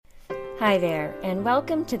Hi there, and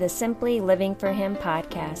welcome to the Simply Living for Him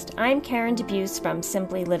podcast. I'm Karen DeBuse from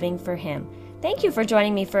Simply Living for Him. Thank you for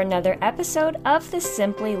joining me for another episode of the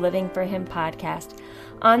Simply Living for Him podcast.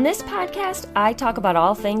 On this podcast, I talk about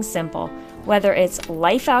all things simple, whether it's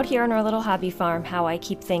life out here on our little hobby farm, how I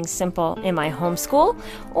keep things simple in my homeschool,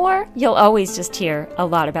 or you'll always just hear a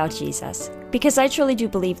lot about Jesus. Because I truly do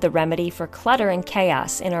believe the remedy for clutter and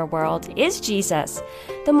chaos in our world is Jesus.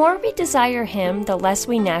 The more we desire Him, the less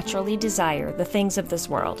we naturally desire the things of this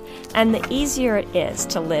world, and the easier it is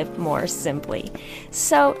to live more simply.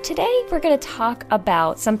 So today we're going to talk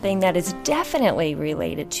about something that is definitely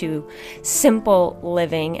related to simple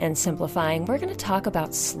living and simplifying. We're going to talk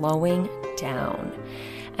about slowing down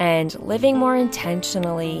and living more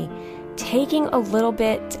intentionally, taking a little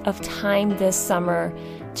bit of time this summer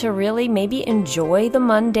to really maybe enjoy the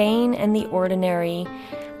mundane and the ordinary,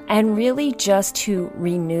 and really just to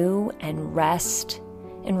renew and rest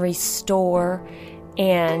and restore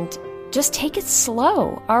and just take it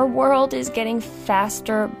slow. Our world is getting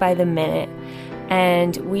faster by the minute,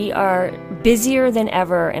 and we are busier than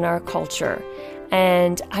ever in our culture.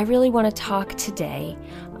 And I really want to talk today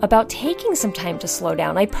about taking some time to slow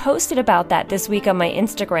down. I posted about that this week on my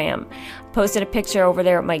Instagram. Posted a picture over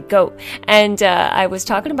there of my goat, and I was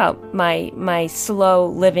talking about my slow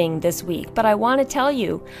living this week. But I want to tell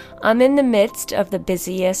you, I'm in the midst of the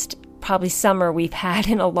busiest probably summer we've had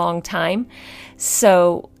in a long time.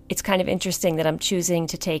 So it's kind of interesting that I'm choosing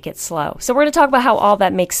to take it slow. So we're going to talk about how all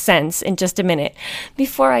that makes sense in just a minute.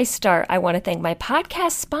 Before I start, I want to thank my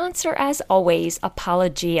podcast sponsor, as always,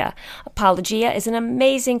 Apologia. Apologia is an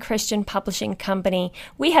amazing Christian publishing company.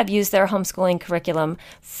 We have used their homeschooling curriculum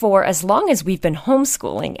for as long as we've been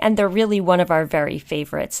homeschooling, and they're really one of our very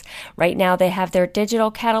favorites. Right now, they have their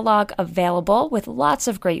digital catalog available with lots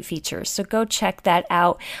of great features, so go check that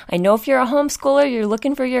out. I know if you're a homeschooler, you're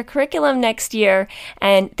looking for your curriculum next year,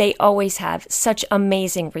 and they always have such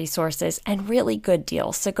amazing resources and really good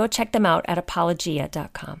deals. So go check them out at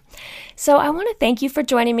apologia.com. So I want to thank you for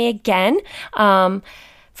joining me again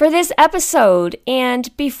for this episode.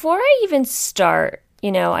 And before I even start,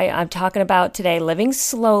 I'm talking about today living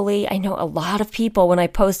slowly. I know a lot of people, when I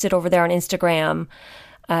posted over there on Instagram,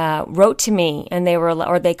 wrote to me, and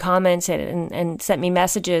they commented and sent me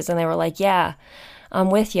messages, and they were like, yeah, I'm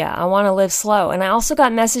with you. I want to live slow. And I also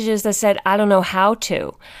got messages that said, I don't know how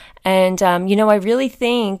to. And, I really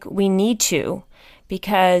think we need to,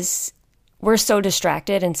 because we're so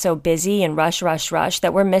distracted and so busy and rush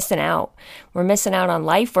that we're missing out. We're missing out on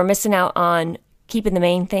life. We're missing out on keeping the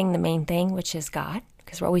main thing, which is God,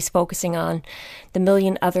 because we're always focusing on the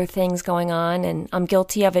million other things going on. And I'm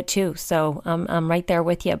guilty of it too. So I'm right there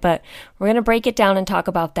with you. But we're going to break it down and talk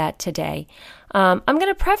about that today. I'm going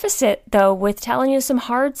to preface it, though, with telling you some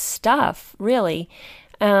hard stuff, really.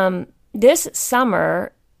 This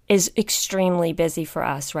summer is extremely busy for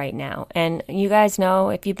us right now. And you guys know,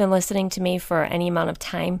 if you've been listening to me for any amount of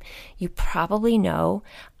time, you probably know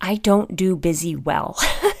I don't do busy well.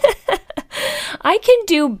 I can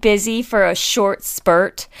do busy for a short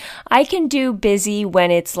spurt. I can do busy when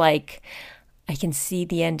it's like I can see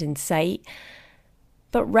the end in sight.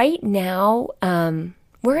 But right now,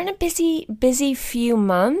 we're in a busy few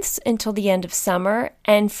months until the end of summer.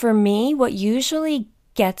 And for me, what usually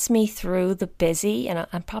gets me through the busy, and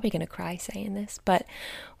I'm probably going to cry saying this, but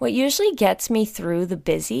what usually gets me through the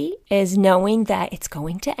busy is knowing that it's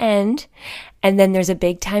going to end, and then there's a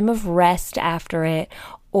big time of rest after it,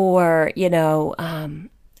 or,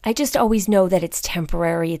 I just always know that it's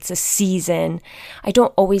temporary, it's a season. I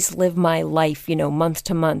don't always live my life, month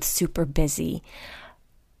to month, super busy.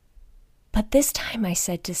 But this time I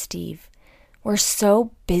said to Steve, we're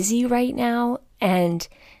so busy right now, and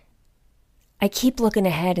I keep looking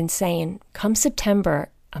ahead and saying, come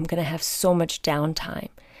September, I'm going to have so much downtime.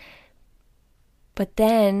 But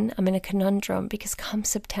then I'm in a conundrum, because come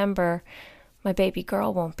September, my baby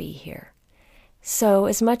girl won't be here. So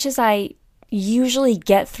as much as I usually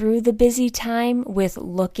get through the busy time with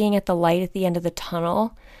looking at the light at the end of the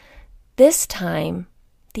tunnel, this time,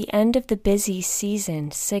 the end of the busy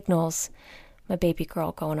season signals my baby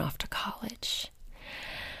girl going off to college.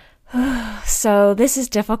 So this is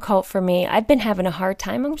difficult for me. I've been having a hard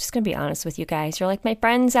time. I'm just going to be honest with you guys. You're like my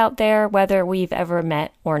friends out there, whether we've ever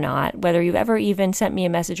met or not, whether you've ever even sent me a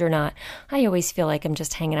message or not. I always feel like I'm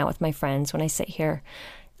just hanging out with my friends when I sit here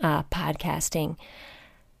podcasting.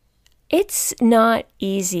 It's not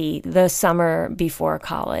easy the summer before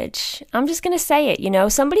college. I'm just going to say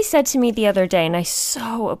it. Somebody said to me the other day, and I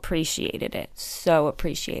so appreciated it.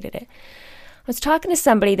 I was talking to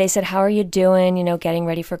somebody, they said, how are you doing, getting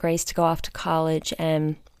ready for Grace to go off to college?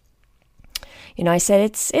 And, I said,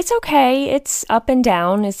 it's okay. It's up and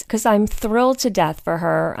down. It's because I'm thrilled to death for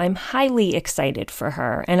her. I'm highly excited for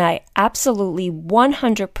her. And I absolutely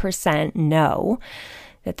 100% know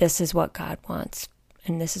that this is what God wants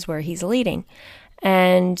and this is where he's leading.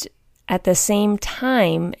 And at the same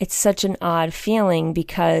time, it's such an odd feeling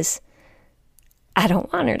because I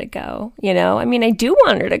don't want her to go, I mean, I do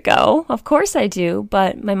want her to go. Of course I do.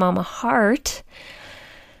 But my mama heart,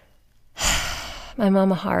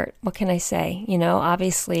 what can I say?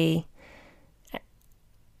 Obviously,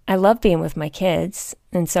 I love being with my kids.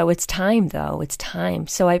 And so it's time, though. It's time.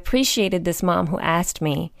 So I appreciated this mom who asked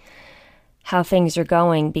me how things are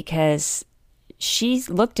going, because she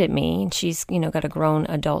looked at me and she's, got a grown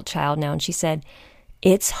adult child now. And she said,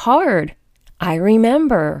 it's hard. I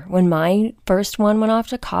remember when my first one went off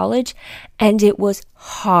to college and it was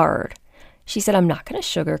hard. She said, I'm not going to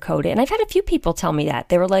sugarcoat it. And I've had a few people tell me that.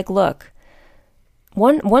 They were like, look,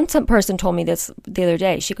 one person told me this the other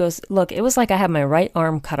day. She goes, look, it was like I had my right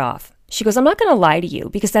arm cut off. She goes, I'm not going to lie to you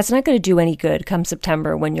because that's not going to do any good come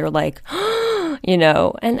September when you're like,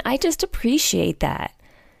 and I just appreciate that.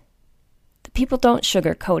 The people don't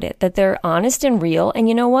sugarcoat it, that they're honest and real. And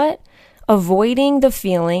you know what? Avoiding the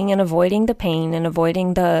feeling and avoiding the pain and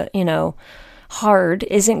avoiding the, hard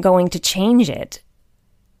isn't going to change it.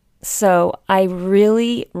 So I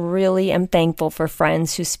really, really am thankful for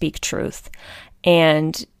friends who speak truth.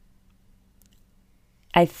 And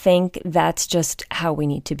I think that's just how we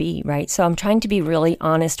need to be, right? So I'm trying to be really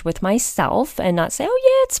honest with myself and not say, oh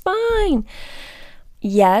yeah, it's fine.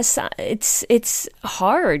 Yes, it's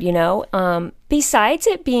hard, besides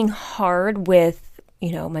it being hard with,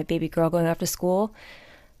 my baby girl going off to school,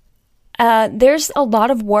 there's a lot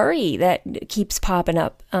of worry that keeps popping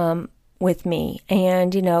up with me.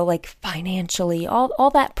 And, like financially, all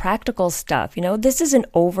that practical stuff, this is an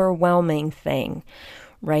overwhelming thing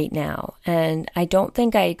right now. And I don't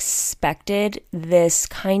think I expected this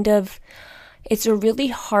kind of, it's a really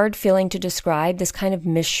hard feeling to describe, this kind of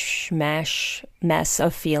mishmash mess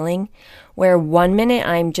of feeling where 1 minute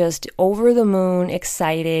I'm just over the moon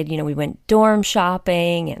excited. We went dorm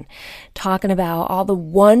shopping and talking about all the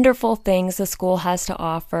wonderful things the school has to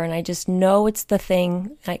offer. And I just know it's the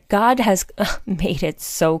thing. Like, God has made it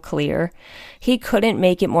so clear. He couldn't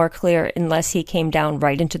make it more clear unless he came down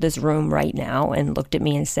right into this room right now and looked at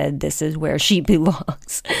me and said, this is where she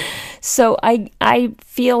belongs. So I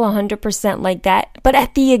feel 100% like that. But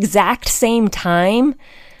at the exact same time,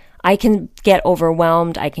 I can get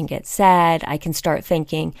overwhelmed. I can get sad. I can start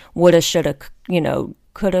thinking, woulda, shoulda,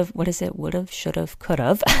 could have. What is it? Would have, should have, could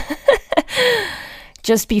have.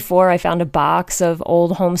 Just before I found a box of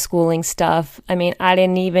old homeschooling stuff. I mean, I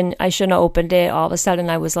shouldn't have opened it. All of a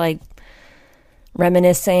sudden I was like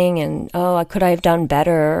reminiscing and, could I have done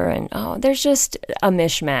better? And, there's just a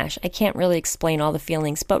mishmash. I can't really explain all the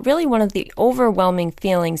feelings, but really one of the overwhelming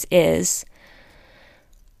feelings is,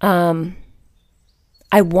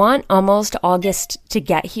 I want almost August to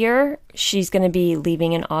get here. She's going to be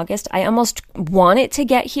leaving in August. I almost want it to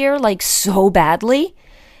get here like so badly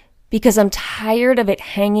because I'm tired of it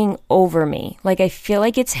hanging over me. Like I feel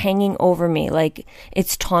like it's hanging over me, like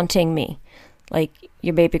it's taunting me. Like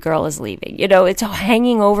your baby girl is leaving. It's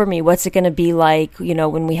hanging over me. What's it going to be like,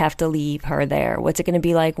 when we have to leave her there? What's it going to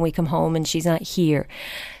be like when we come home and she's not here?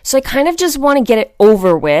 So I kind of just want to get it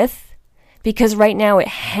over with. Because right now it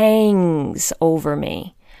hangs over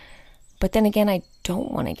me. But then again, I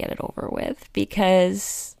don't want to get it over with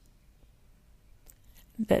because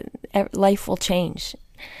life will change.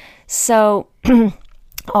 So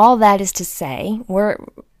all that is to say,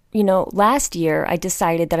 last year I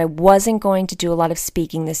decided that I wasn't going to do a lot of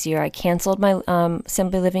speaking this year. I canceled my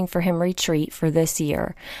Simply Living for Him retreat for this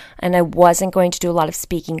year. And I wasn't going to do a lot of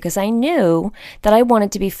speaking because I knew that I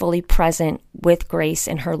wanted to be fully present with Grace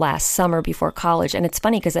in her last summer before college. And it's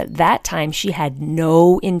funny because at that time she had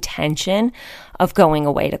no intention of going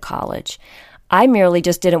away to college. I merely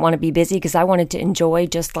just didn't want to be busy because I wanted to enjoy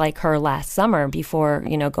just like her last summer before,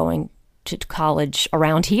 going to college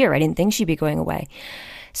around here. I didn't think she'd be going away.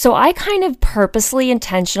 So I kind of purposely,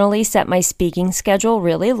 intentionally set my speaking schedule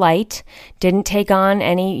really light, didn't take on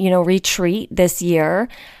any, retreat this year.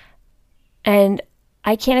 And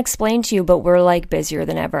I can't explain to you, but we're like busier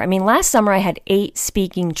than ever. I mean, last summer I had 8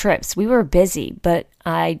 speaking trips. We were busy, but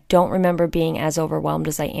I don't remember being as overwhelmed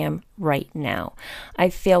as I am right now. I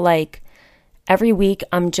feel like every week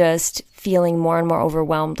I'm just feeling more and more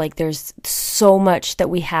overwhelmed. Like there's so much that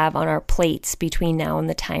we have on our plates between now and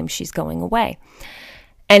the time she's going away.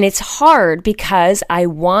 And it's hard because I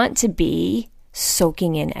want to be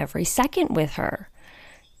soaking in every second with her.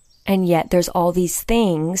 And yet there's all these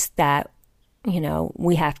things that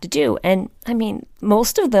we have to do. And I mean,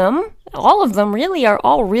 most of them, all of them really are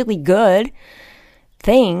all really good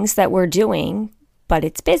things that we're doing, but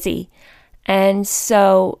it's busy. And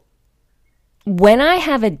so when I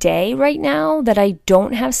have a day right now that I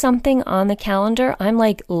don't have something on the calendar, I'm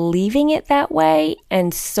like leaving it that way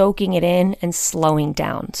and soaking it in and slowing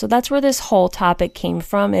down. So that's where this whole topic came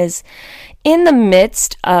from, is in the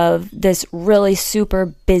midst of this really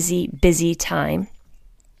super busy time.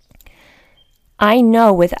 I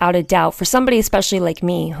know without a doubt, for somebody especially like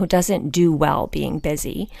me who doesn't do well being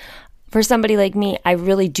busy, for somebody like me, I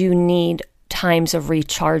really do need times of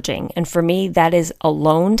recharging. And for me, that is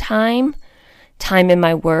alone time in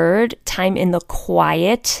my word, time in the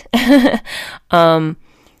quiet. I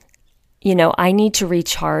need to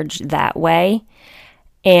recharge that way.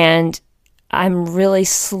 And I'm really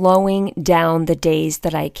slowing down the days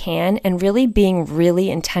that I can and really being really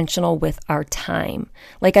intentional with our time.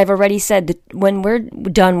 Like I've already said, when we're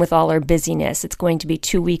done with all our busyness, it's going to be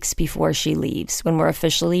 2 weeks before she leaves, when we're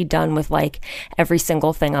officially done with like every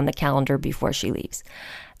single thing on the calendar before she leaves.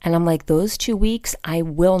 And I'm like, those 2 weeks, I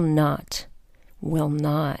will not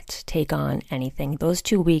take on anything. Those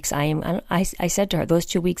 2 weeks, I said to her, those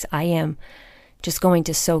 2 weeks, I am just going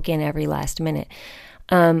to soak in every last minute.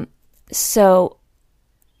 So,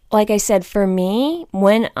 like I said, for me,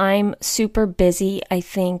 when I'm super busy, I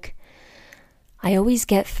think I always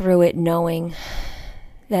get through it knowing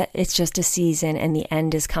that it's just a season and the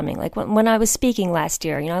end is coming. Like when I was speaking last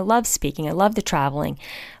year, I love speaking. I love the traveling.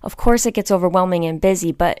 Of course, it gets overwhelming and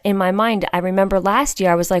busy, but in my mind, I remember last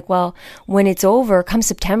year, I was like, well, when it's over, come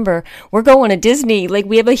September, we're going to Disney. Like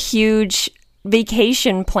we have a huge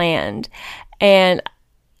vacation planned. And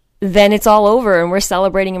then it's all over and we're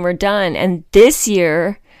celebrating and we're done. And this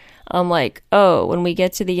year, I'm like, oh, when we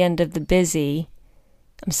get to the end of the busy,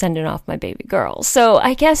 I'm sending off my baby girl. So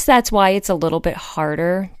I guess that's why it's a little bit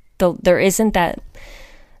harder. There isn't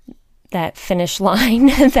that finish line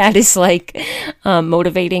that is like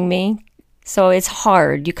motivating me. So it's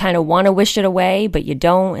hard. You kind of want to wish it away, but you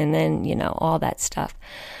don't. And then, all that stuff.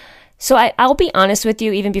 So I'll be honest with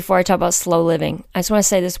you, even before I talk about slow living. I just want to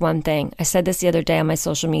say this one thing. I said this the other day on my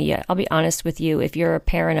social media. I'll be honest with you. If you're a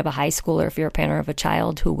parent of a high schooler, if you're a parent of a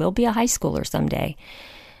child who will be a high schooler someday,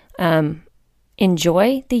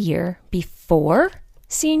 enjoy the year before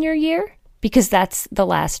senior year, because that's the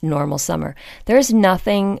last normal summer. There's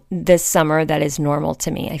nothing this summer that is normal to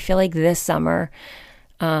me. I feel like this summer,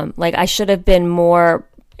 I should have been more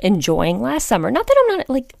enjoying last summer. Not that I'm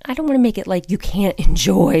not I don't want to make it like you can't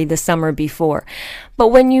enjoy the summer before, but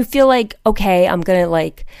when you feel like, okay, I'm going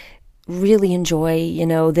to really enjoy,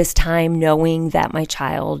 this time knowing that my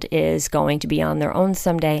child is going to be on their own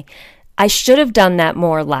someday. I should have done that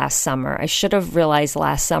more last summer. I should have realized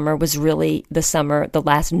last summer was really the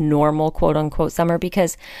last normal quote unquote summer,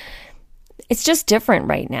 because it's just different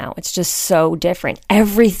right now. It's just so different.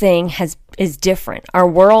 Everything is different. Our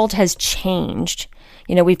world has changed.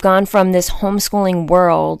 We've gone from this homeschooling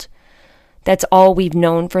world that's all we've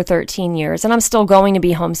known for 13 years. And I'm still going to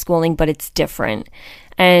be homeschooling, but it's different.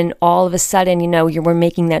 And all of a sudden, we're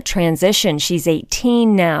making that transition. She's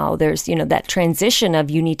 18 now. There's, that transition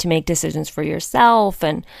of you need to make decisions for yourself.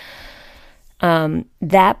 And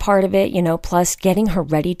that part of it, plus getting her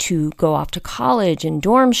ready to go off to college and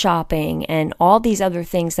dorm shopping and all these other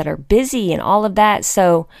things that are busy and all of that.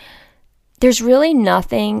 So there's really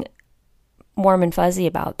nothing warm and fuzzy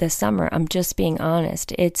about this summer. I'm just being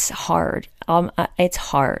honest. It's hard. It's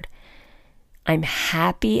hard. I'm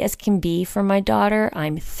happy as can be for my daughter.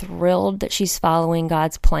 I'm thrilled that she's following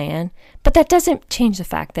God's plan, but that doesn't change the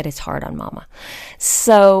fact that it's hard on mama.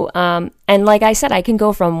 So, and like I said, I can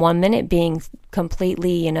go from 1 minute being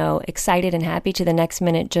completely, excited and happy to the next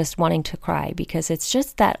minute just wanting to cry, because it's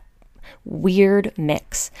just that weird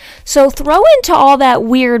mix. So throw into all that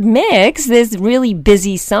weird mix this really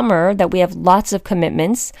busy summer that we have lots of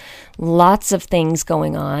commitments, lots of things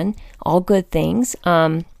going on, all good things.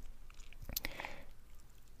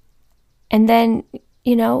 And then,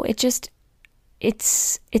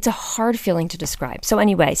 it's a hard feeling to describe. So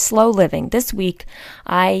anyway, slow living. This week,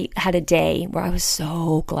 I had a day where I was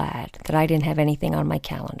so glad that I didn't have anything on my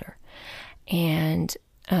calendar. And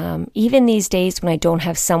even these days when I don't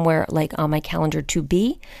have somewhere on my calendar to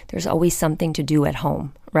be, there's always something to do at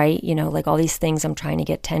home, right? All these things I'm trying to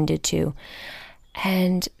get tended to.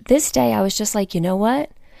 And this day I was just like, you know what?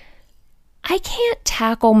 I can't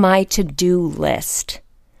tackle my to-do list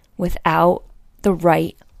without the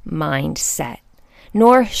right mindset.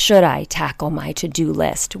 Nor should I tackle my to-do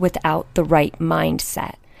list without the right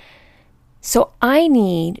mindset. So I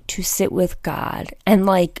need to sit with God and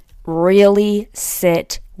really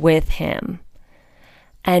sit with Him.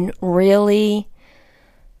 and really,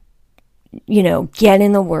 get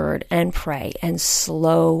in the Word and pray and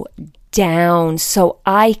slow down so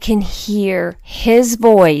I can hear His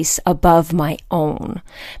voice above my own.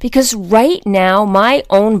 Because right now, my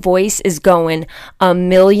own voice is going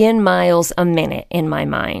 1,000,000 miles a minute in my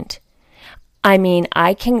mind. I mean,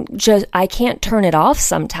 I can't turn it off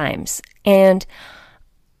sometimes. And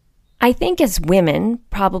I think as women,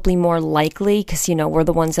 probably more likely, because, we're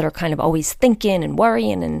the ones that are kind of always thinking and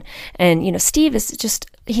worrying. And Steve is just,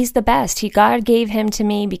 he's the best. God gave him to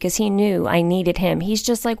me because he knew I needed him. He's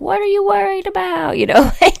just like, what are you worried about?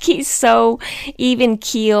 Like he's so even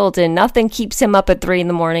keeled and nothing keeps him up at 3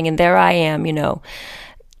 a.m. And there I am,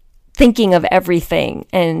 thinking of everything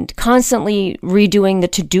and constantly redoing the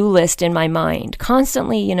to-do list in my mind,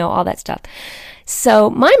 constantly, all that stuff. So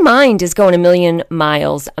my mind is going 1,000,000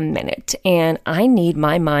 miles a minute, and I need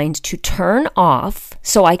my mind to turn off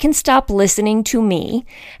so I can stop listening to me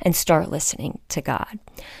and start listening to God.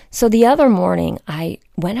 So the other morning, I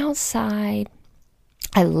went outside.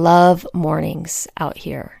 I love mornings out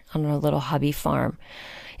here on our little hubby farm.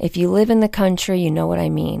 If you live in the country, you know what I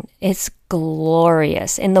mean. It's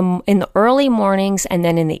glorious. In the early mornings and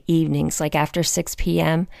then in the evenings, like after 6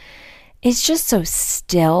 p.m., it's just so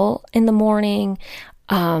still in the morning.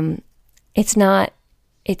 It's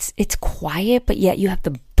quiet, but yet you have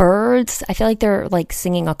the birds. I feel like they're like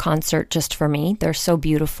singing a concert just for me. They're so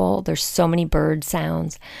beautiful. There's so many bird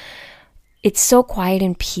sounds. It's so quiet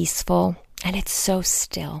and peaceful, and it's so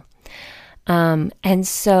still. And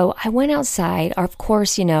so I went outside. Of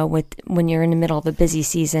course, when you're in the middle of a busy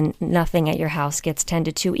season, nothing at your house gets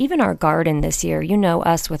tended to. Even our garden this year,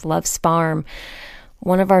 us with Love's Farm.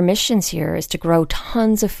 One of our missions here is to grow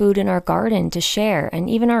tons of food in our garden to share. And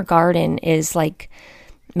even our garden is like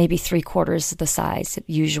maybe 3/4 the size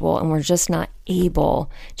usual, and we're just not able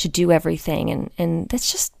to do everything. And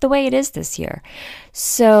that's just the way it is this year.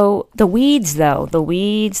 So the weeds, though, the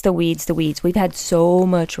weeds. We've had so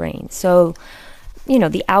much rain. So,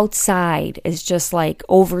 the outside is just like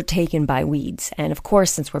overtaken by weeds. And of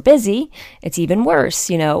course, since we're busy, it's even worse,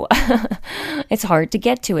 It's hard to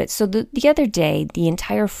get to it. So the other day, the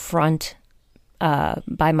entire front,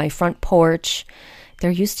 by my front porch,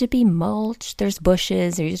 there used to be mulch. There's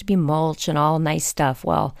bushes. There used to be mulch and all nice stuff.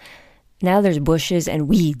 Well, now there's bushes and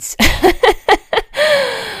weeds.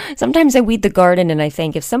 Sometimes I weed the garden and I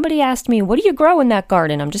think if somebody asked me, what do you grow in that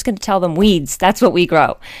garden? I'm just going to tell them weeds. That's what we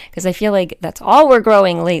grow. Because I feel like that's all we're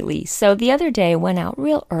growing lately. So the other day I went out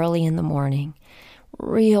real early in the morning,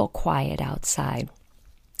 real quiet outside.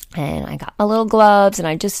 And I got my little gloves and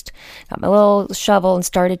I just got my little shovel and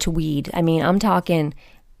started to weed. I mean, I'm talking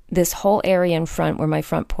this whole area in front where my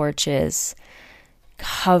front porch is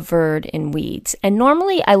covered in weeds. And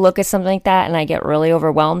normally I look at something like that and I get really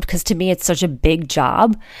overwhelmed because to me it's such a big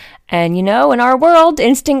job. And in our world,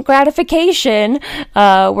 instant gratification,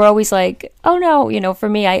 we're always like, oh no, for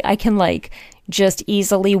me, I can like just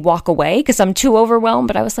easily walk away because I'm too overwhelmed.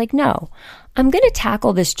 But I was like, no, I'm going to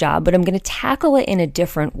tackle this job, but I'm going to tackle it in a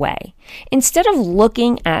different way. Instead of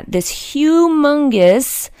looking at this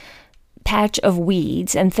humongous patch of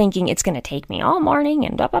weeds and thinking it's going to take me all morning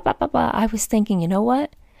and blah, blah, blah, blah, blah. I was thinking, you know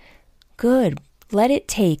what? Good. Let it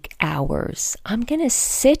take hours. I'm going to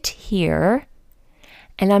sit here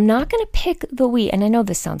and I'm not going to pick the weed. And I know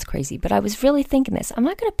this sounds crazy, but I was really thinking this. I'm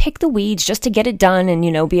not going to pick the weeds just to get it done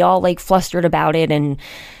and, be all like flustered about it and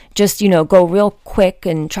just, go real quick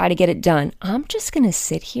and try to get it done. I'm just going to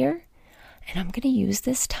sit here and I'm going to use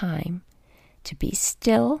this time to be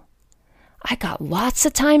still. I got lots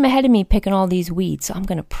of time ahead of me picking all these weeds. So I'm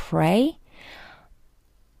going to pray.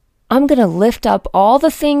 I'm going to lift up all the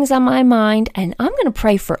things on my mind and I'm going to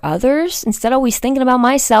pray for others instead of always thinking about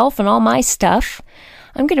myself and all my stuff.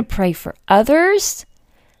 I'm going to pray for others.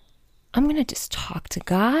 I'm going to just talk to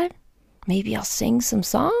God. Maybe I'll sing some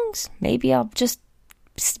songs. Maybe I'll just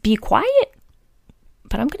be quiet.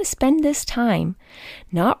 But I'm going to spend this time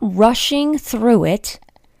not rushing through it,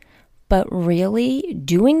 but really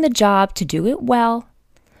doing the job to do it well,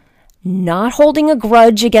 not holding a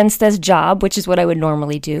grudge against this job, which is what I would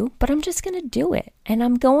normally do, but I'm just going to do it. And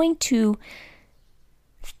I'm going to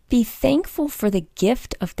be thankful for the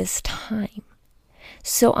gift of this time.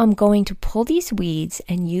 So I'm going to pull these weeds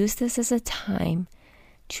and use this as a time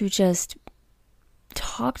to just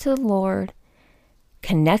talk to the Lord,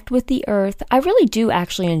 connect with the earth. I really do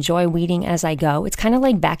actually enjoy weeding as I go. It's kind of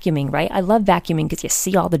like vacuuming, right? I love vacuuming because you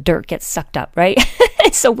see all the dirt get sucked up, right?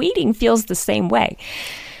 So weeding feels the same way,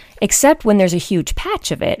 except when there's a huge patch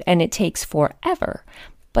of it and it takes forever.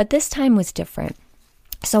 But this time was different.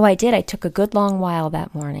 So I took a good long while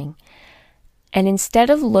that morning. And instead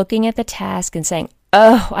of looking at the task and saying,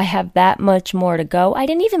 oh, I have that much more to go. I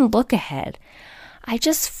didn't even look ahead. I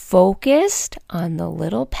just focused on the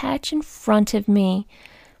little patch in front of me,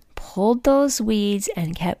 pulled those weeds,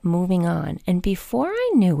 and kept moving on. And before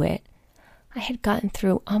I knew it, I had gotten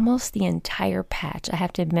through almost the entire patch. I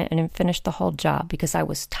have to admit, I didn't finish the whole job because I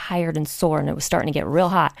was tired and sore and it was starting to get real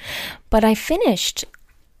hot. But I finished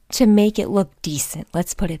to make it look decent.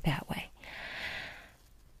 Let's put it that way.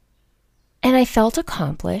 And I felt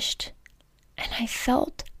accomplished and I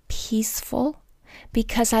felt peaceful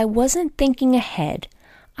because I wasn't thinking ahead.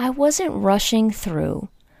 I wasn't rushing through.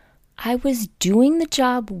 I was doing the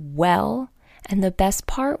job well. And the best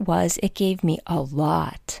part was it gave me a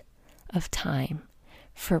lot of time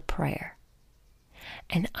for prayer.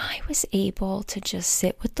 And I was able to just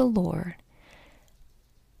sit with the Lord.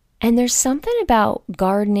 And there's something about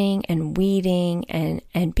gardening and weeding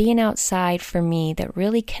and being outside for me that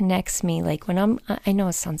really connects me. Like when I know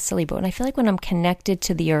it sounds silly, but when I feel like when I'm connected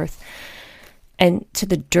to the earth and to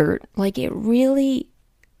the dirt, like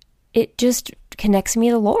it just connects me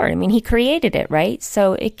to the Lord. I mean, He created it, right?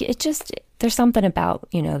 So it just, there's something about,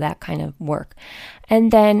 that kind of work.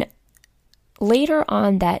 And then later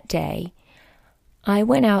on that day, I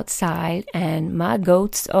went outside and my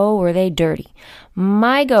goats, oh, were they dirty.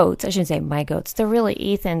 My goats, I shouldn't say my goats, they're really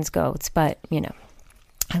Ethan's goats, but,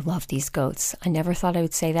 I love these goats. I never thought I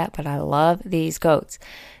would say that, but I love these goats.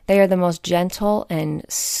 They are the most gentle and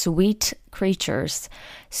sweet creatures.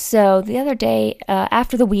 So the other day,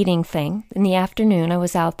 after the weeding thing, in the afternoon, I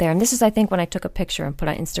was out there, and this is, I think, when I took a picture and put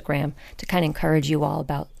on Instagram to kind of encourage you all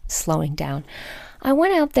about slowing down. I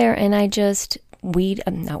went out there and I just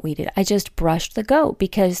I just brushed the goat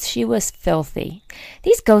because she was filthy.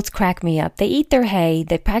 These goats crack me up. They eat their hay.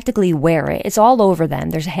 They practically wear it. It's all over them.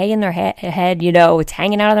 There's hay in their head, it's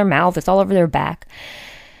hanging out of their mouth. It's all over their back.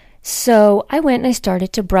 So I went and I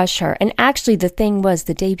started to brush her. And actually the thing was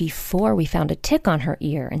the day before we found a tick on her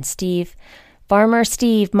ear. And Farmer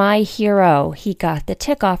Steve, my hero, he got the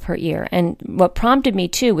tick off her ear. And what prompted me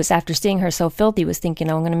too was after seeing her so filthy was thinking,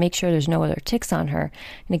 I'm going to make sure there's no other ticks on her.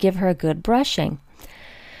 I'm going to give her a good brushing.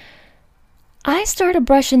 I started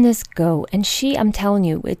brushing this goat and I'm telling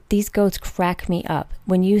you, these goats crack me up.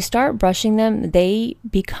 When you start brushing them, they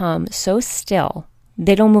become so still.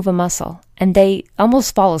 They don't move a muscle and they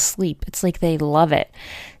almost fall asleep. It's like they love it.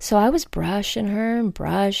 So I was brushing her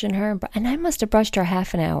and I must have brushed her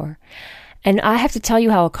half an hour. And I have to tell you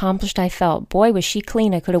how accomplished I felt. Boy, was she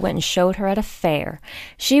clean. I could have went and showed her at a fair.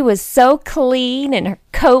 She was so clean and her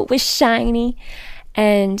coat was shiny.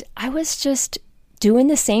 And I was just doing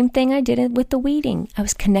the same thing I did with the weeding. I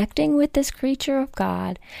was connecting with this creature of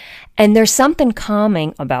God. And there's something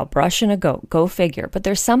calming about brushing a goat. Go figure. But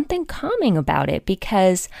there's something calming about it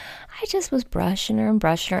because I just was brushing her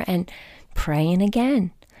and praying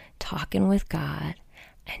again, talking with God,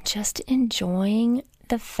 and just enjoying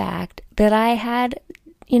the fact that I had,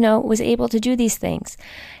 was able to do these things.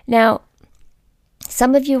 Now,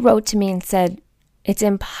 some of you wrote to me and said, it's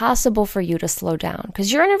impossible for you to slow down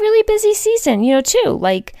because you're in a really busy season, too.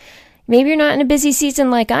 Like maybe you're not in a busy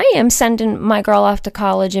season like I am, sending my girl off to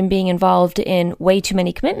college and being involved in way too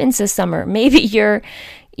many commitments this summer. Maybe you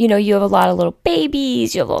have a lot of little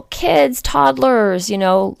babies, you have little kids, toddlers,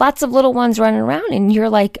 lots of little ones running around and you're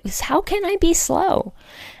like, how can I be slow?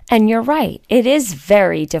 And you're right. It is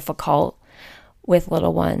very difficult with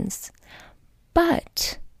little ones.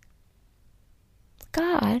 But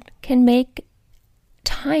God can make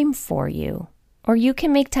time for you. Or you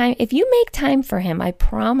can make time. If you make time for Him, I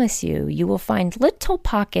promise you will find little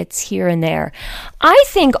pockets here and there. I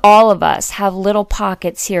think all of us have little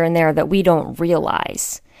pockets here and there that we don't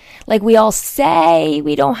realize. Like we all say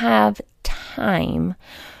we don't have time.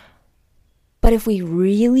 But if we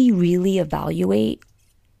really, really evaluate,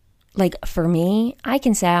 like for me, I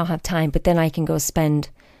can say I don't have time, but then I can go spend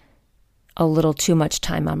a little too much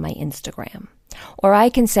time on my Instagram. Or I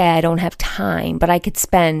can say I don't have time, but I could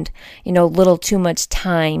spend, a little too much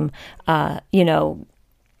time, I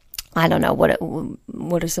don't know,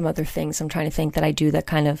 what are some other things I'm trying to think that I do that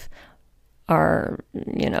kind of are,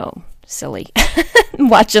 silly.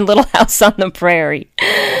 Watching Little House on the Prairie.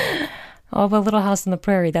 Oh, but Little House on the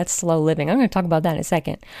Prairie, that's slow living. I'm going to talk about that in a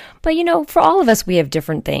second. But, for all of us, we have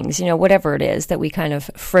different things, whatever it is that we kind of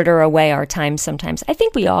fritter away our time sometimes. I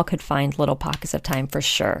think we all could find little pockets of time for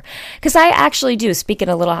sure. Because I actually do, speaking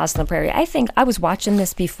of Little House on the Prairie, I think I was watching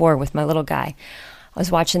this before with my little guy. I was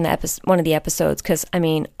watching one of the episodes because,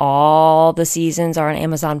 all the seasons are on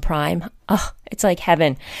Amazon Prime. Oh, it's like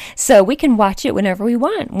heaven. So we can watch it whenever we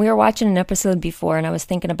want. We were watching an episode before and I was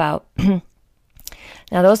thinking about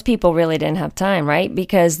Now, those people really didn't have time, right?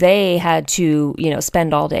 Because they had to,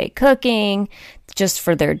 spend all day cooking just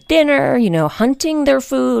for their dinner, hunting their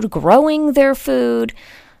food, growing their food,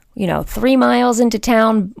 3 miles into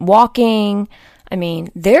town, walking. I mean,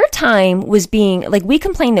 their time was being, like, we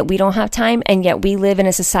complain that we don't have time, and yet we live in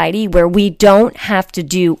a society where we don't have to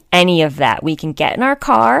do any of that. We can get in our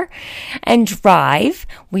car and drive.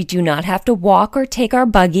 We do not have to walk or take our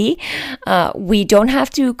buggy. We don't have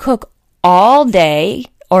to cook all day,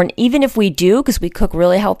 or even if we do, because we cook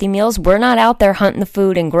really healthy meals, we're not out there hunting the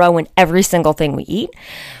food and growing every single thing we eat.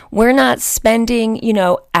 We're not spending,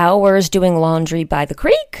 hours doing laundry by the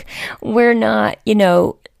creek. We're not,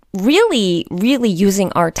 really, really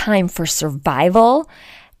using our time for survival.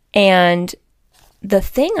 And the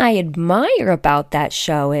thing I admire about that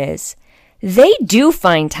show is they do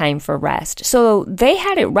find time for rest. So they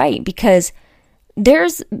had it right, because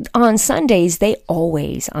there's on Sundays, they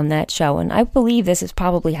always on that show, and I believe this is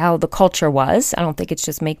probably how the culture was. I don't think it's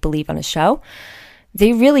just make-believe on a show.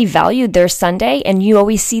 They really valued their Sunday, and you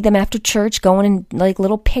always see them after church going in like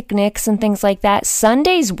little picnics and things like that.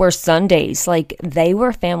 Sundays were Sundays. Like, they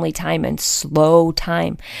were family time and slow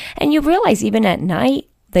time. And you realize even at night,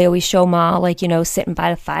 they always show Ma, like, sitting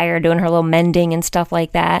by the fire, doing her little mending and stuff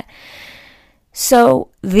like that.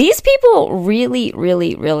 So these people really,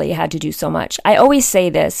 really, really had to do so much. I always say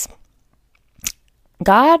this.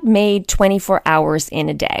 God made 24 hours in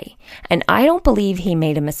a day, and I don't believe he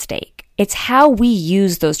made a mistake. It's how we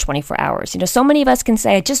use those 24 hours. So many of us can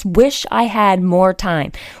say, I just wish I had more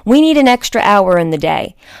time. We need an extra hour in the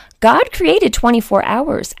day. God created 24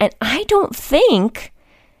 hours, and I don't think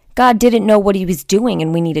God didn't know what he was doing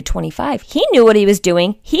and we needed 25. He knew what he was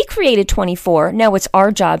doing. He created 24. Now it's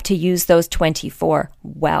our job to use those 24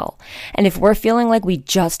 well. And if we're feeling like we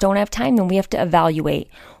just don't have time, then we have to evaluate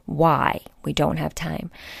why we don't have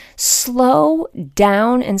time. Slow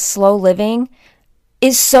down and slow living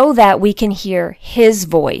is so that we can hear his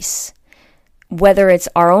voice, whether it's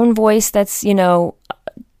our own voice that's,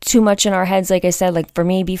 too much in our heads, like I said, like for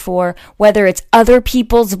me before, whether it's other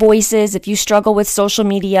people's voices. If you struggle with social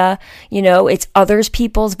media, it's other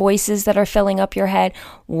people's voices that are filling up your head,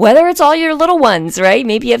 whether it's all your little ones, right?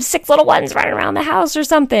 Maybe you have 6 little ones running around the house or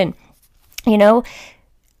something.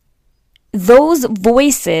 Those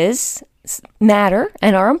voices matter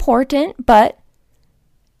and are important, but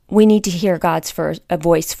we need to hear God's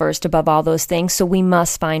voice first above all those things. So we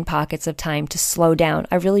must find pockets of time to slow down.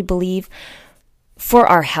 I really believe for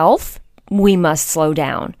our health, we must slow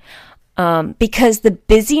down, because the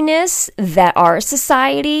busyness that our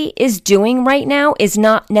society is doing right now is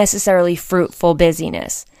not necessarily fruitful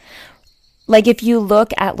busyness. Like if you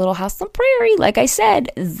look at Little House on the Prairie, like I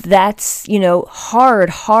said, that's,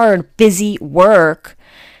 hard, busy work,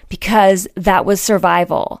 because that was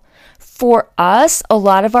survival. For us, a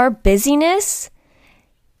lot of our busyness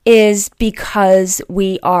is because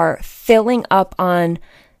we are filling up on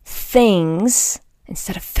things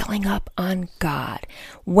instead of filling up on God.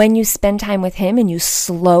 When you spend time with him and you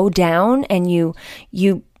slow down and you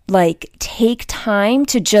take time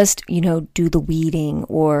to just, do the weeding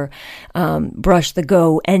or brush the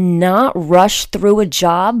go and not rush through a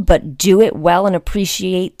job, but do it well and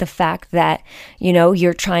appreciate the fact that,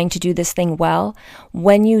 you're trying to do this thing well.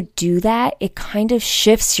 When you do that, it kind of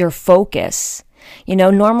shifts your focus.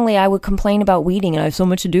 Normally I would complain about weeding and I have so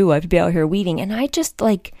much to do. I have to be out here weeding. And I just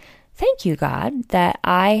thank you, God, that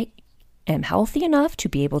I am healthy enough to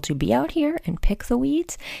be able to be out here and pick the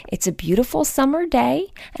weeds. It's a beautiful summer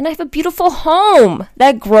day, and I have a beautiful home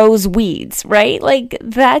that grows weeds, right? Like,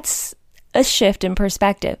 that's a shift in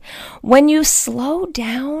perspective. When you slow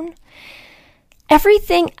down,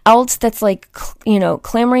 everything else that's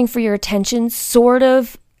clamoring for your attention sort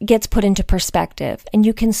of gets put into perspective, and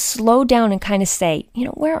you can slow down and kind of say,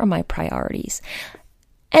 where are my priorities?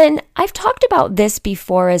 And I've talked about this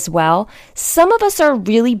before as well. Some of us are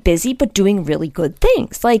really busy, but doing really good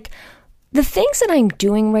things. Like the things that I'm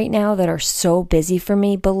doing right now that are so busy for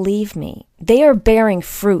me, believe me, they are bearing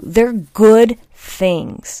fruit. They're good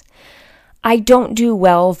things. I don't do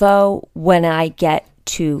well, though, when I get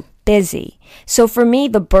too busy. So for me,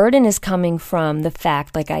 the burden is coming from the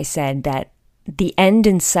fact, like I said, that the end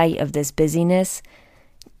in sight of this busyness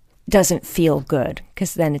doesn't feel good,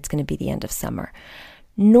 because then it's going to be the end of summer.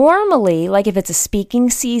 Normally, like if it's a speaking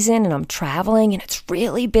season and I'm traveling and it's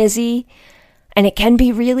really busy and it can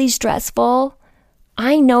be really stressful,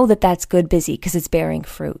 I know that that's good busy because it's bearing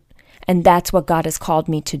fruit. And that's what God has called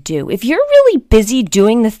me to do. If you're really busy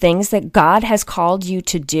doing the things that God has called you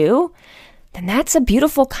to do, then that's a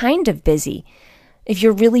beautiful kind of busy. if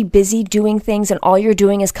you're really busy doing things and all you're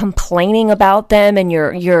doing is complaining about them, and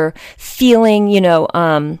you're feeling, you're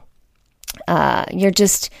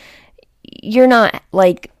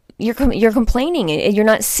complaining and you're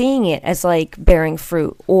not seeing it as like bearing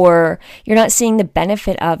fruit, or you're not seeing the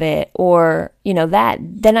benefit of it, or,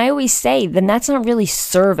 then I always say, then that's not really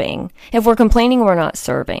serving. If we're complaining, we're not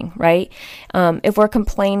serving, right? If we're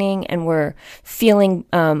complaining and we're feeling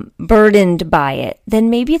burdened by it,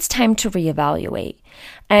 then maybe it's time to reevaluate.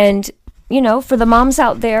 And, for the moms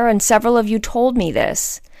out there, and several of you told me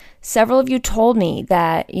this, several of you told me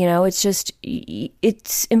that,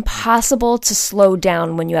 it's impossible to slow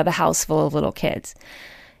down when you have a house full of little kids.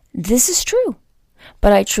 This is true,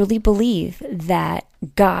 but I truly believe that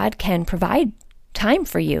God can provide time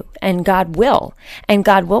for you, and God will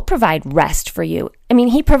provide rest for you. I mean,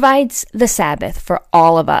 He provides the Sabbath for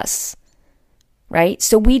all of us, right?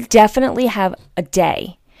 So we definitely have a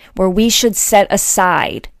day where we should set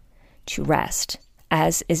aside to rest,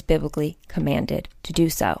 as is biblically commanded to do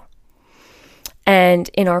so. And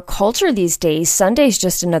in our culture these days, Sunday's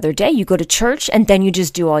just another day. You go to church and then you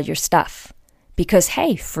just do all your stuff because,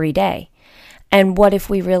 hey, free day. And what if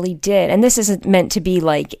we really did? And this isn't meant to be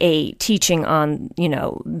like a teaching on,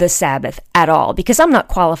 the Sabbath at all, because I'm not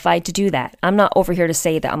qualified to do that. I'm not over here to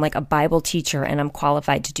say that I'm like a Bible teacher and I'm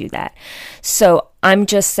qualified to do that. So I'm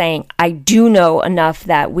just saying I do know enough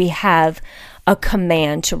that we have a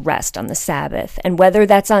command to rest on the Sabbath. And whether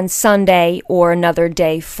that's on Sunday or another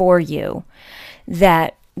day for you,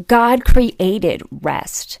 that God created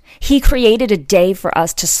rest. He created a day for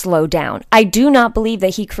us to slow down. I do not believe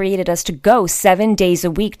that He created us to go 7 days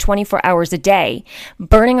a week, 24 hours a day,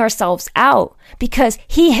 burning ourselves out, because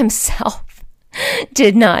He Himself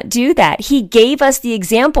did not do that. He gave us the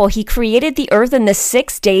example. He created the earth in the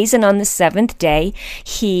 6 days, and on the seventh day,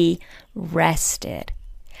 He rested.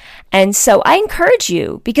 And so I encourage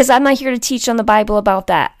you, because I'm not here to teach on the Bible about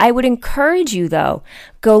that. I would encourage you, though,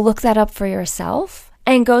 go look that up for yourself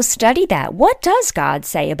and go study that. What does God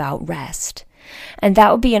say about rest? And that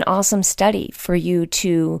would be an awesome study for you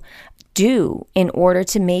to do in order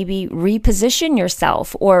to maybe reposition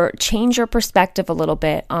yourself or change your perspective a little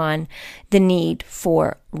bit on the need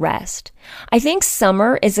for rest. I think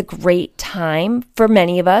summer is a great time for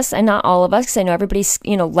many of us, and not all of us, because I know everybody's,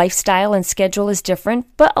 lifestyle and schedule is different,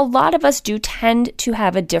 but a lot of us do tend to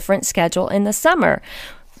have a different schedule in the summer.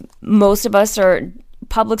 Most of us are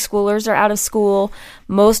public schoolers are out of school.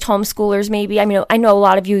 Most homeschoolers maybe. I mean, I know a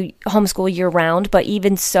lot of you homeschool year round, but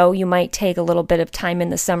even so, you might take a little bit of time in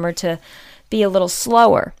the summer to be a little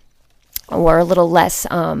slower or a little less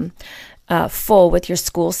full with your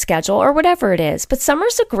school schedule or whatever it is. But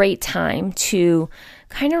summer's a great time to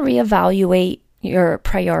kind of reevaluate your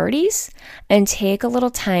priorities and take a little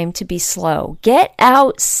time to be slow. Get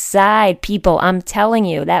outside, people. I'm telling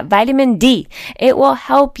you, that vitamin D, it will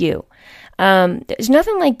help you. There's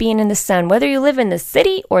nothing like being in the sun, whether you live in the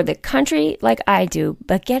city or the country like I do,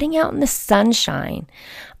 but getting out in the sunshine,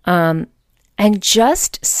 and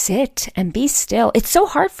just sit and be still. It's so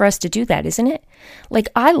hard for us to do that, isn't it? Like,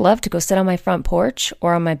 I love to go sit on my front porch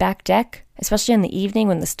or on my back deck, especially in the evening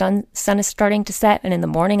when the sun is starting to set. And in the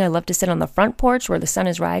morning, I love to sit on the front porch where the sun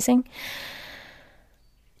is rising.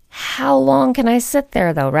 How long can I sit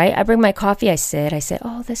there though, right? I bring my coffee, I sit,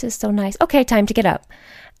 oh, this is so nice. Okay, time to get up.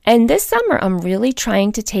 And this summer, I'm really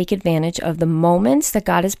trying to take advantage of the moments that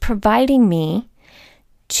God is providing me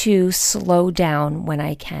to slow down when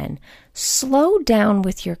I can. Slow down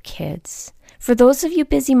with your kids. For those of you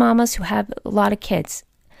busy mamas who have a lot of kids,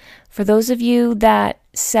 for those of you that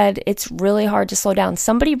said it's really hard to slow down,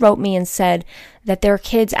 somebody wrote me and said that their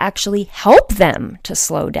kids actually help them to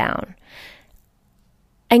slow down.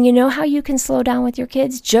 And you know how you can slow down with your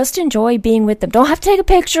kids? Just enjoy being with them. Don't have to take a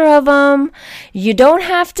picture of them. You don't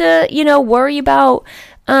have to, worry about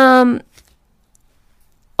all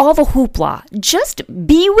the hoopla. Just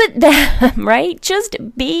be with them, right? Just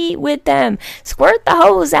be with them. Squirt the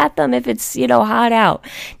hose at them if it's, hot out.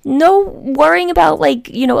 No worrying about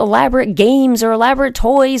elaborate games or elaborate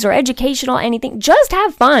toys or educational anything. Just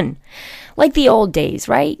have fun. Like the old days,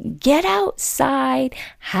 right? Get outside,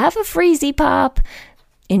 have a freezy pop,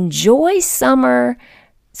 enjoy summer,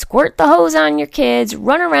 squirt the hose on your kids,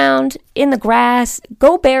 run around in the grass,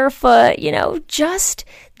 go barefoot, just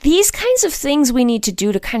these kinds of things we need to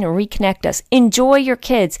do to kind of reconnect us. Enjoy your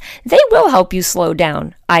kids. They will help you slow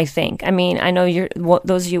down, I think. I mean, I know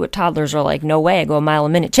those of you with toddlers are like, no way, I go a mile a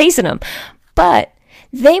minute chasing them. But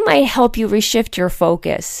they might help you reshift your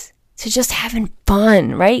focus to just having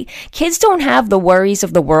fun, right? Kids don't have the worries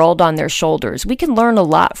of the world on their shoulders. We can learn a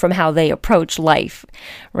lot from how they approach life,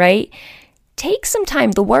 right? take some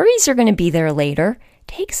time. The worries are going to be there later.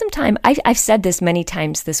 Take some time. I've said this many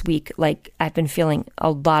times this week, like I've been feeling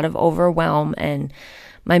a lot of overwhelm, and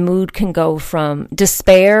my mood can go from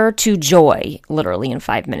despair to joy literally in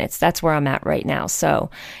 5 minutes. That's where I'm at right now.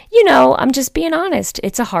 So, I'm just being honest.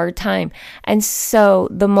 It's a hard time. And so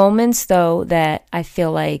the moments, though, that I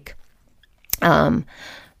feel like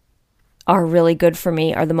are really good for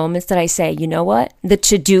me are the moments that I say, you know what? The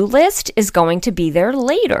to-do list is going to be there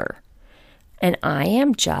later. And I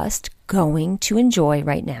am just going to enjoy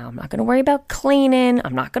right now. I'm not going to worry about cleaning.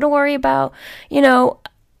 I'm not going to worry about,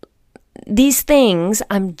 these things.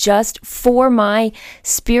 I'm just, for my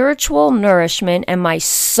spiritual nourishment and my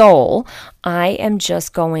soul, I am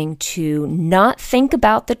just going to not think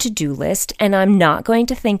about the to-do list, and I'm not going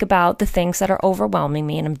to think about the things that are overwhelming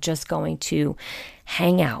me, and I'm just going to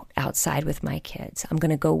hang out outside with my kids. I'm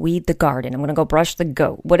going to go weed the garden. I'm going to go brush the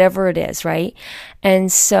goat, whatever it is, right?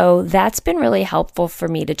 And so that's been really helpful for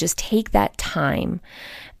me to just take that time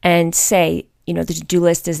and say, the to-do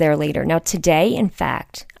list is there later. Now, today, in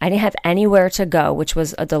fact, I didn't have anywhere to go, which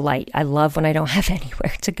was a delight. I love when I don't have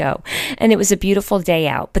anywhere to go. And it was a beautiful day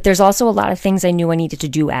out. But there's also a lot of things I knew I needed to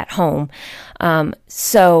do at home.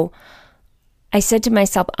 So I said to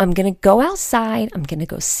myself, I'm going to go outside. I'm going to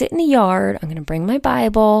go sit in the yard. I'm going to bring my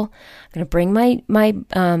Bible. I'm going to bring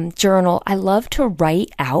my journal. I love to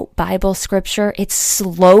write out Bible scripture. It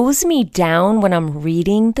slows me down when I'm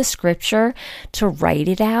reading the scripture to write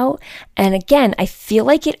it out. And again, I feel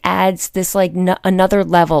like it adds this another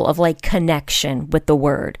level of connection with the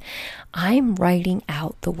word. I'm writing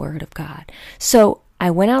out the word of God. So I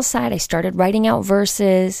went outside, I started writing out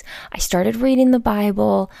verses, I started reading the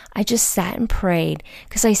Bible, I just sat and prayed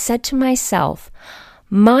because I said to myself,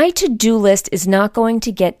 my to-do list is not going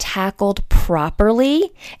to get tackled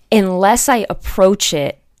properly unless I approach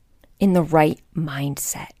it in the right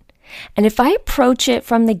mindset. And if I approach it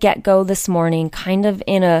from the get-go this morning, kind of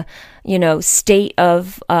in a, state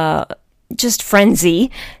of just frenzy,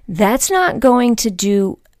 that's not going to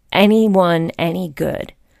do anyone any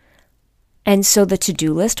good. And so the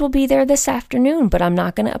to-do list will be there this afternoon, but I'm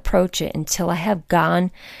not going to approach it until I have gone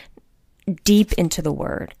deep into the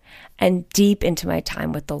Word and deep into my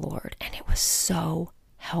time with the Lord. And it was so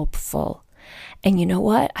helpful. And you know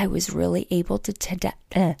what? I was really able to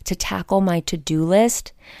tackle my to-do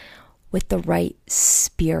list with the right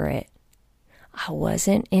spirit. I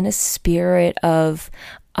wasn't in a spirit of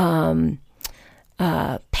panic.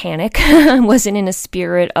 I wasn't in a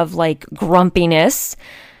spirit of grumpiness.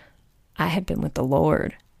 I had been with the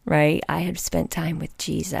Lord, right? I had spent time with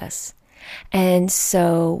Jesus. And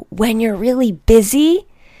so when you're really busy,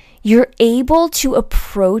 you're able to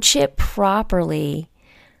approach it properly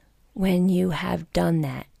when you have done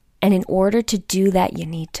that. And in order to do that, you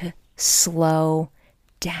need to slow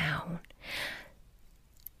down.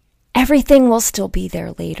 Everything will still be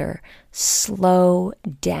there later. Slow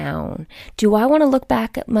down. Do I want to look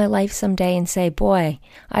back at my life someday and say, boy,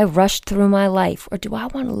 I rushed through my life? Or do I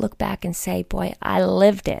want to look back and say, boy, I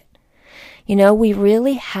lived it? We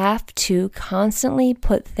really have to constantly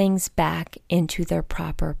put things back into their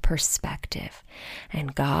proper perspective.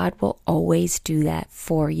 And God will always do that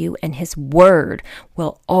for you. And His Word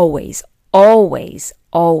will always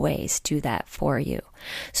do that for you.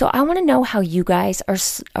 So I want to know how you guys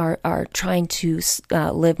are trying to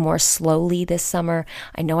live more slowly this summer.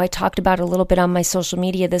 I know I talked about it a little bit on my social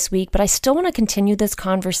media this week, but I still want to continue this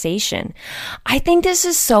conversation. I think this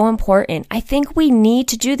is so important. I think we need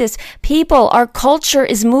to do this. People, our culture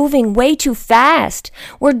is moving way too fast.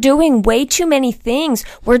 We're doing way too many things.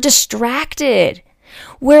 We're distracted.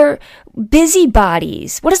 We're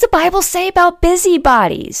busybodies. What does the Bible say about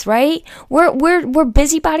busybodies, right? We're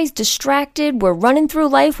busybodies, distracted. We're running through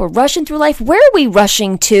life. We're rushing through life. Where are we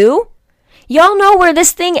rushing to? Y'all know where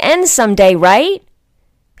this thing ends someday, right?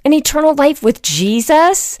 An eternal life with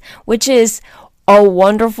Jesus, which is a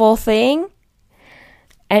wonderful thing.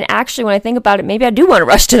 And actually, when I think about it, maybe I do want to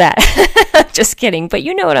rush to that. Just kidding. But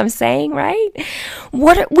you know what I'm saying, right?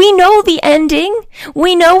 We know the ending.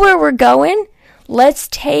 We know where we're going. Let's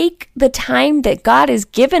take the time that God has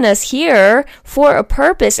given us here for a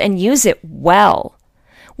purpose and use it well.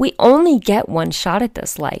 We only get one shot at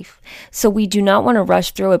this life, so we do not want to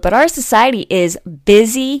rush through it. But our society is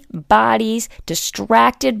busy bodies,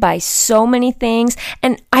 distracted by so many things,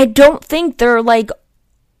 and I don't think they're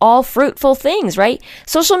all fruitful things, right?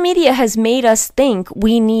 Social media has made us think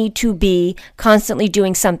we need to be constantly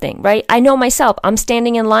doing something, right? I know myself, I'm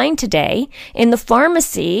standing in line today in the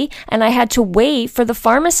pharmacy and I had to wait for the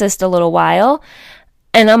pharmacist a little while.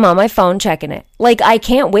 and I'm on my phone checking it. Like, I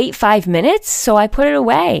can't wait 5 minutes, so I put it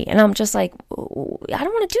away. And I'm just like, I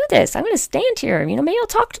don't want to do this. I'm going to stand here. Maybe I'll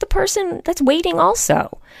talk to the person that's waiting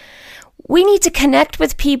also. We need to connect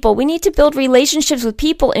with people. We need to build relationships with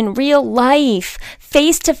people in real life,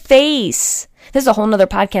 face to face. This is a whole nother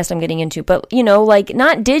podcast I'm getting into, but like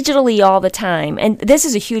not digitally all the time. And this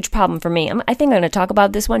is a huge problem for me. I think I'm going to talk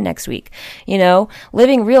about this one next week,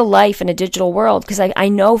 living real life in a digital world, because I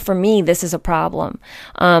know for me, this is a problem.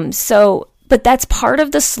 But that's part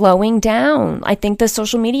of the slowing down. I think the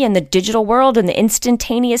social media and the digital world and the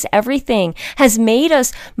instantaneous everything has made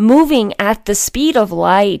us moving at the speed of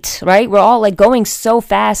light, right? We're all like going so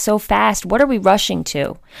fast, so fast. What are we rushing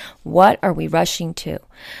to? What are we rushing to?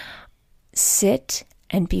 Sit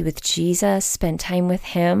and be with Jesus, spend time with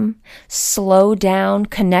him, slow down,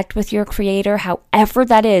 connect with your creator, however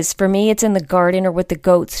that is. For me, it's in the garden or with the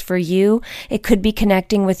goats. For you, it could be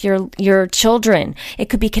connecting with your children. It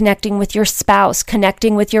could be connecting with your spouse,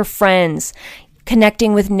 connecting with your friends,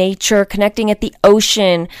 connecting with nature, connecting at the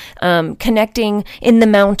ocean, connecting in the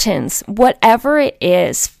mountains. Whatever it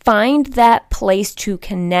is, find that place to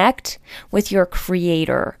connect with your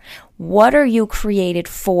creator. What are you created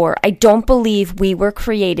for? I don't believe we were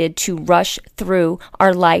created to rush through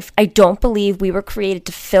our life. I don't believe we were created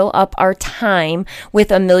to fill up our time with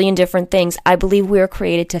a million different things. I believe we were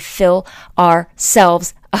created to fill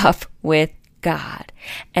ourselves up with God.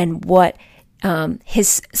 And what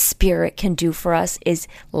his spirit can do for us is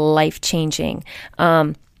life-changing.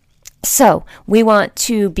 So we want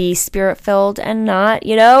to be spirit-filled and not,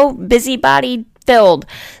 busybody filled.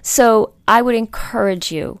 So I would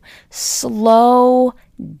encourage you, slow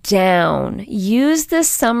down. Use this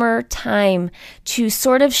summer time to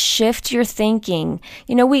sort of shift your thinking.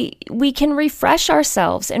 We can refresh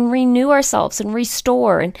ourselves and renew ourselves and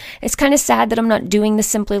restore. And it's kind of sad that I'm not doing the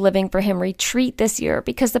Simply Living for Him retreat this year,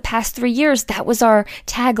 because the past 3 years, that was our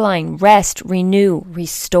tagline: rest, renew,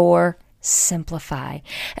 restore, simplify.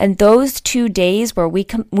 And those 2 days where we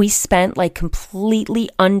spent like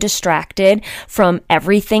completely undistracted from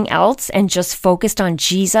everything else and just focused on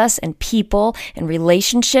Jesus and people and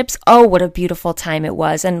relationships. Oh, what a beautiful time it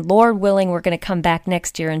was. And Lord willing, we're going to come back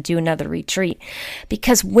next year and do another retreat,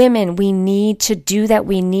 because women, we need to do that.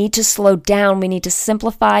 We need to slow down. We need to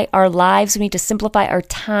simplify our lives. We need to simplify our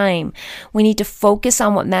time. We need to focus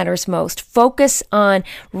on what matters most. Focus on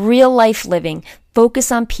real life living.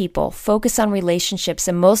 Focus on people, focus on relationships,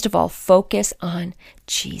 and most of all, focus on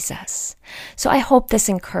Jesus. So I hope this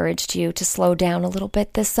encouraged you to slow down a little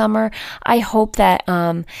bit this summer. I hope that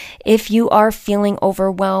if you are feeling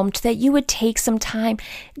overwhelmed, that you would take some time.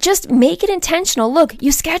 Just make it intentional. Look,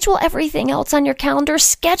 you schedule everything else on your calendar.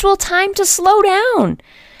 Schedule time to slow down.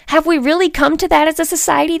 Have we really come to that as a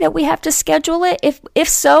society that we have to schedule it? If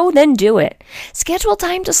so, then do it. Schedule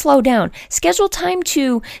time to slow down. Schedule time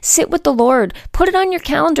to sit with the Lord. Put it on your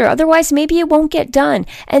calendar. Otherwise, maybe it won't get done.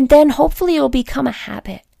 And then hopefully it'll become a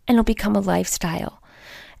habit and it'll become a lifestyle.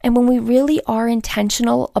 And when we really are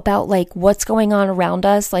intentional about like what's going on around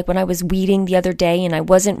us, like when I was weeding the other day and I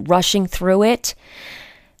wasn't rushing through it,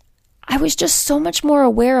 I was just so much more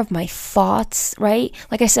aware of my thoughts, right?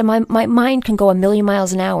 Like I said, my mind can go a million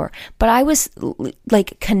miles an hour, but I was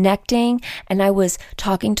like connecting and I was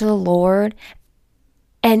talking to the Lord,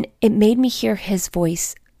 and it made me hear his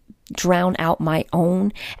voice drown out my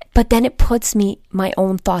own, but then it puts my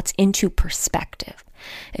own thoughts into perspective,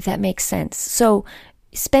 if that makes sense. So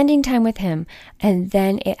spending time with him, and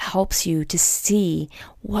then it helps you to see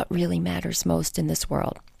what really matters most in this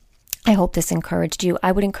world. I hope this encouraged you.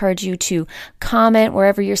 I would encourage you to comment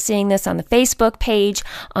wherever you're seeing this, on the Facebook page,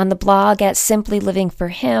 on the blog at Simply Living for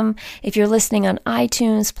Him. If you're listening on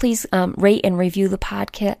iTunes, please rate and review the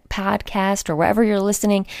podcast or wherever you're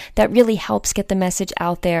listening. That really helps get the message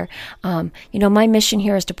out there. My mission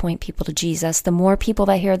here is to point people to Jesus. The more people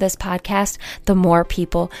that hear this podcast, the more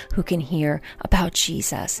people who can hear about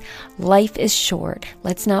Jesus. Life is short.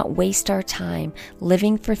 Let's not waste our time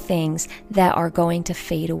living for things that are going to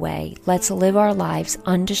fade away. Let's live our lives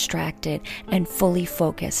undistracted and fully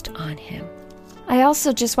focused on him. I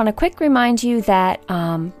also just want to quick remind you that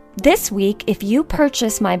this week, if you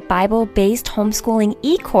purchase my Bible-based homeschooling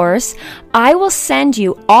e-course, I will send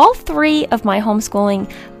you all 3 of my homeschooling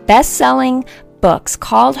best-selling books,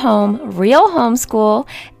 Called Home, Real Homeschool,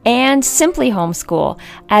 and Simply Homeschool,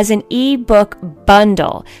 as an ebook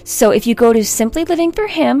bundle. So if you go to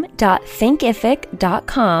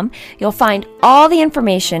simplylivingforhim.thinkific.com, you'll find all the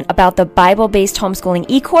information about the Bible-based homeschooling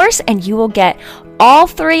e-course, and you will get all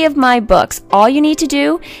 3 of my books. All you need to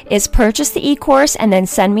do is purchase the e-course and then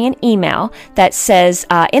send me an email that says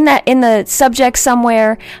in the subject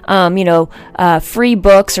somewhere, free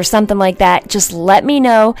books or something like that. Just let me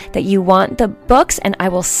know that you want the books and I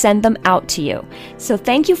will send them out to you. So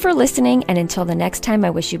thank you for listening, and until the next time,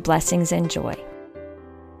 I wish you blessings and joy.